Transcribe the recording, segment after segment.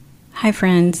Hi,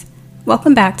 friends.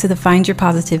 Welcome back to the Find Your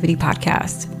Positivity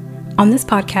podcast. On this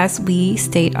podcast, we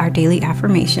state our daily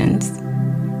affirmations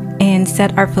and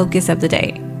set our focus of the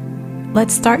day.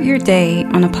 Let's start your day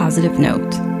on a positive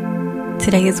note.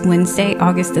 Today is Wednesday,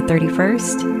 August the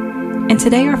 31st, and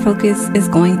today our focus is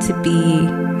going to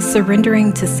be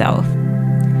surrendering to self.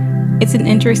 It's an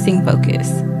interesting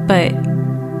focus, but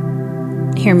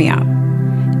hear me out.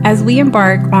 As we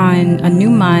embark on a new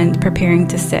month, preparing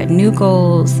to set new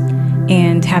goals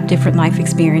and have different life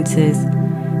experiences,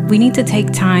 we need to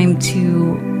take time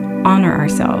to honor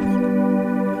ourselves.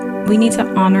 We need to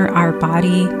honor our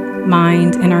body,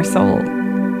 mind, and our soul.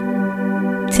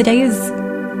 Today is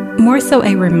more so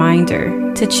a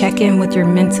reminder to check in with your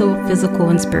mental, physical,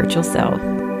 and spiritual self.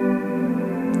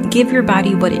 Give your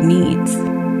body what it needs.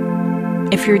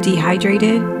 If you're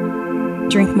dehydrated,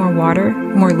 drink more water,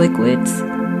 more liquids.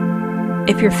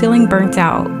 If you're feeling burnt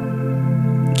out,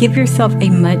 give yourself a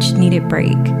much needed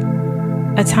break,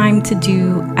 a time to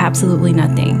do absolutely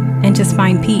nothing and just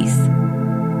find peace.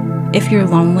 If you're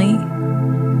lonely,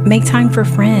 make time for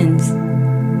friends,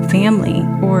 family,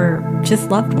 or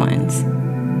just loved ones.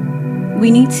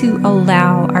 We need to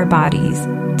allow our bodies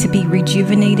to be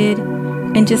rejuvenated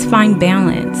and just find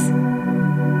balance.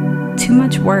 Too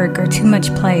much work or too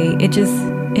much play,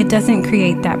 it doesn't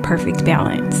create that perfect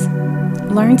balance.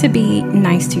 Learn to be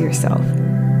nice to yourself.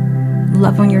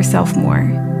 Love on yourself more.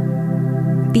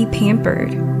 Be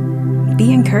pampered.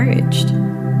 Be encouraged.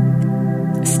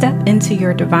 Step into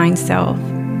your divine self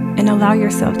and allow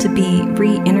yourself to be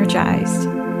re-energized.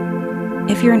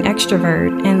 If you're an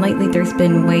extrovert and lately there's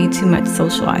been way too much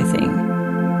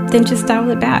socializing, then just dial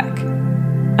it back.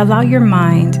 Allow your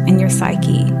mind and your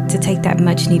psyche to take that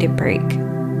much needed break.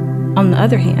 On the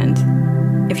other hand,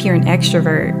 if you're an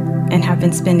extrovert and have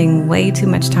been spending way too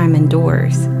much time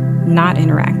indoors, not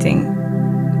interacting,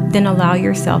 then allow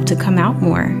yourself to come out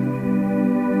more.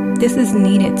 This is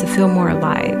needed to feel more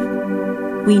alive.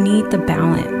 We need the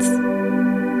balance.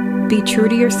 Be true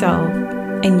to yourself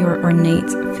and your ornate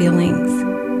feelings.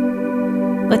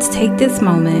 Let's take this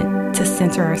moment to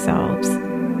center ourselves.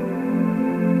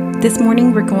 This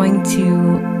morning, we're going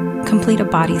to complete a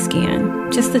body scan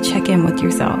just to check in with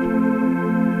yourself.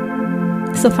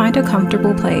 So find a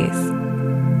comfortable place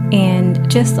and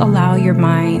just allow your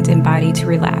mind and body to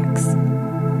relax.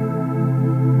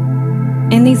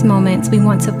 In these moments, we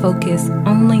want to focus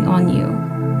only on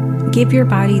you. Give your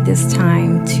body this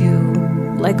time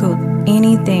to let go of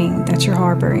anything that you're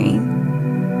harboring,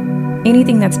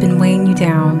 anything that's been weighing you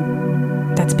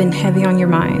down, that's been heavy on your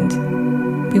mind.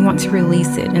 We want to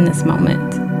release it in this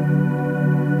moment.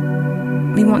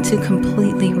 We want to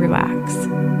completely relax.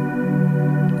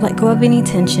 Let go of any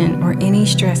tension or any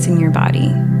stress in your body.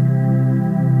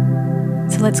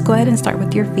 So let's go ahead and start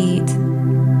with your feet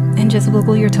and just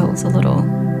wiggle your toes a little.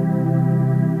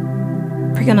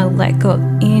 We're going to let go of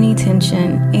any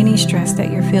tension, any stress that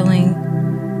you're feeling.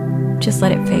 Just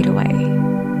let it fade away.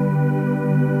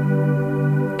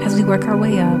 As we work our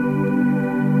way up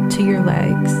to your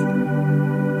legs,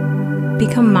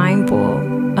 become mindful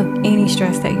of any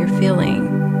stress that you're feeling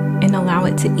and allow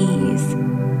it to ease.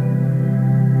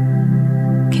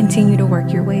 Continue to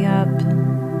work your way up.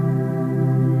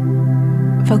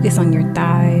 Focus on your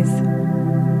thighs,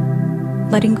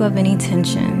 letting go of any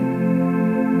tension,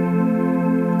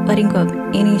 letting go of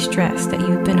any stress that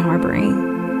you've been harboring.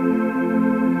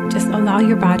 Just allow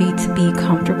your body to be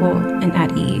comfortable and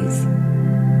at ease.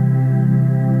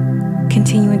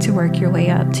 Continuing to work your way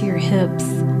up to your hips,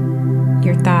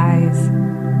 your thighs.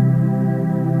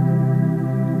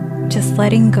 Just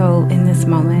letting go in this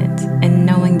moment and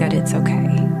knowing that it's okay.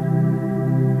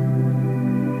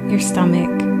 Your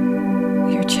stomach,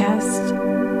 your chest.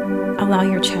 Allow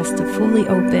your chest to fully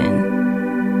open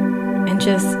and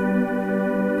just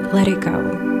let it go.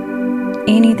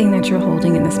 Anything that you're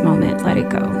holding in this moment, let it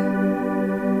go.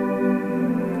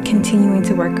 Continuing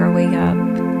to work our way up.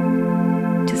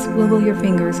 Just wiggle your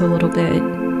fingers a little bit.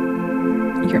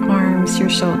 Your arms, your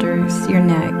shoulders, your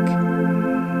neck.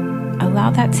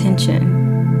 Allow that tension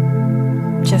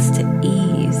just to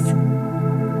ease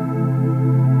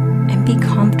and be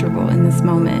comfortable in this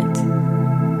moment.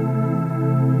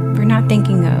 We're not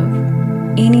thinking of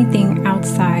anything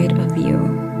outside of you.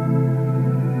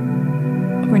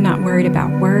 We're not worried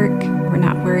about work. We're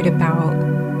not worried about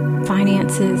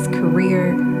finances,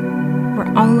 career.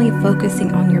 We're only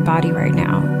focusing on your body right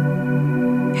now.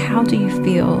 How do you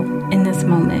feel in this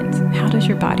moment? How does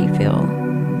your body feel?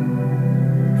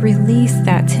 Release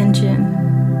that tension.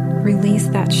 Release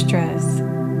that stress.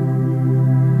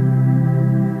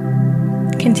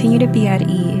 Continue to be at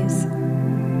ease.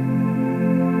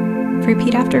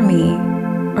 Repeat after me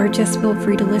or just feel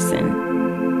free to listen.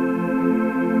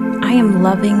 I am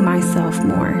loving myself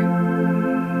more.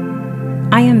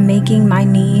 I am making my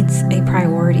needs a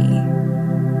priority.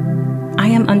 I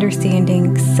am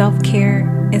understanding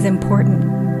self-care is important.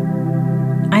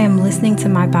 I am listening to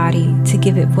my body to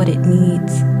give it what it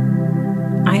needs.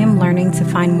 I am learning to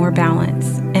find more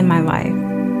balance in my life.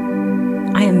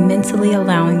 I am mentally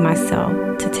allowing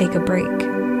myself to take a break.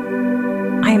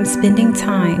 I am spending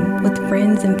time with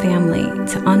friends and family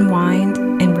to unwind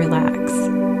and relax.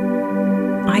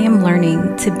 I am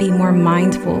learning to be more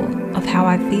mindful of how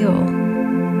I feel.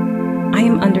 I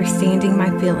am understanding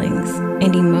my feelings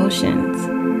and emotions,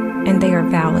 and they are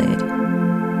valid.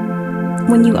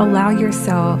 When you allow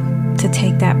yourself to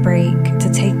take that break,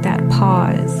 to take that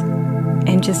pause,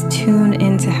 and just tune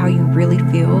into how you really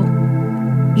feel,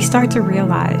 you start to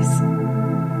realize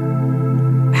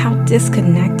how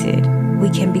disconnected we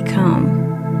can become,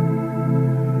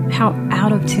 how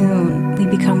out of tune we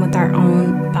become with our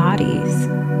own bodies.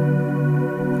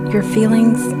 Your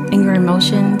feelings and your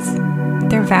emotions,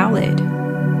 they're valid.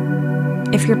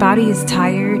 If your body is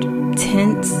tired,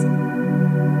 tense,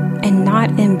 and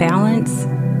not in balance,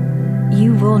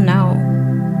 you will know.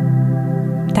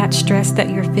 That stress that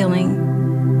you're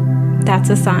feeling, that's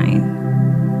a sign.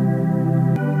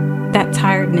 That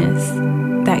tiredness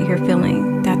that you're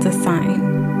feeling, that's a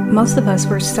sign. Most of us,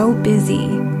 we're so busy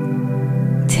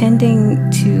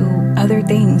tending to other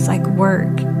things like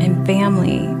work and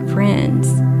family,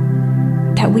 friends,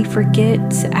 that we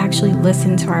forget to actually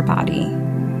listen to our body.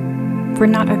 We're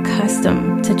not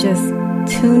accustomed to just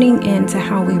tuning into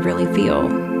how we really feel.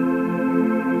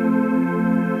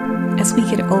 As we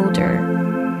get older,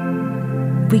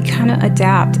 we kind of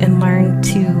adapt and learn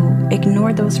to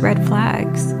ignore those red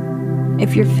flags.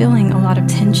 If you're feeling a lot of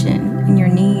tension in your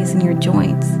knees and your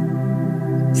joints,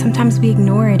 sometimes we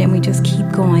ignore it and we just keep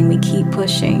going, we keep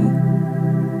pushing.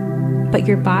 But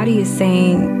your body is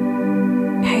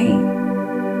saying, hey,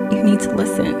 you need to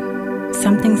listen.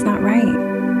 Something's not right.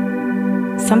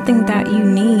 Something that you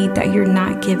need that you're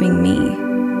not giving me.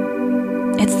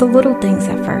 It's the little things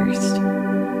at first,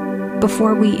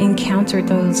 before we encounter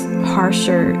those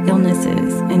harsher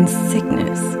illnesses and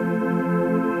sickness.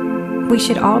 We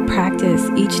should all practice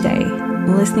each day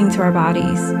listening to our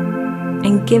bodies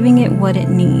and giving it what it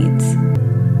needs.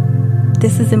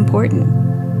 This is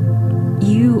important.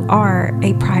 You are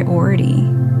a priority.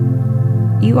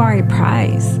 You are a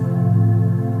prize.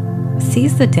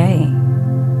 Seize the day.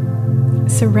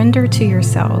 Surrender to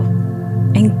yourself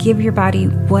and give your body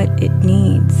what it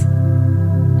needs.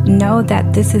 Know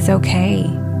that this is okay.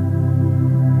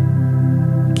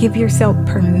 Give yourself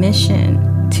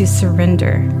permission to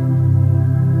surrender.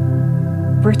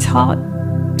 We're taught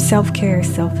self-care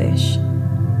is selfish.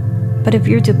 But if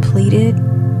you're depleted,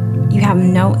 you have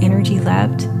no energy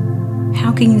left,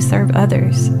 how can you serve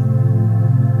others?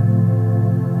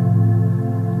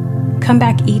 Come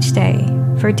back each day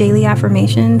for daily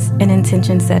affirmations and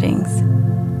intention settings.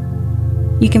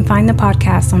 You can find the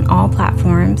podcast on all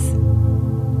platforms.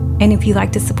 And if you'd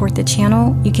like to support the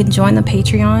channel, you can join the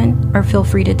Patreon or feel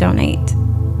free to donate.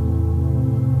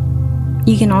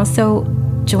 You can also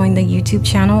join the YouTube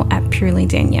channel at Purely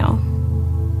Danielle.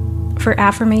 For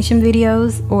affirmation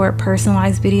videos or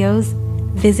personalized videos,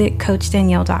 visit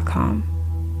CoachDanielle.com.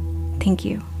 Thank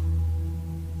you.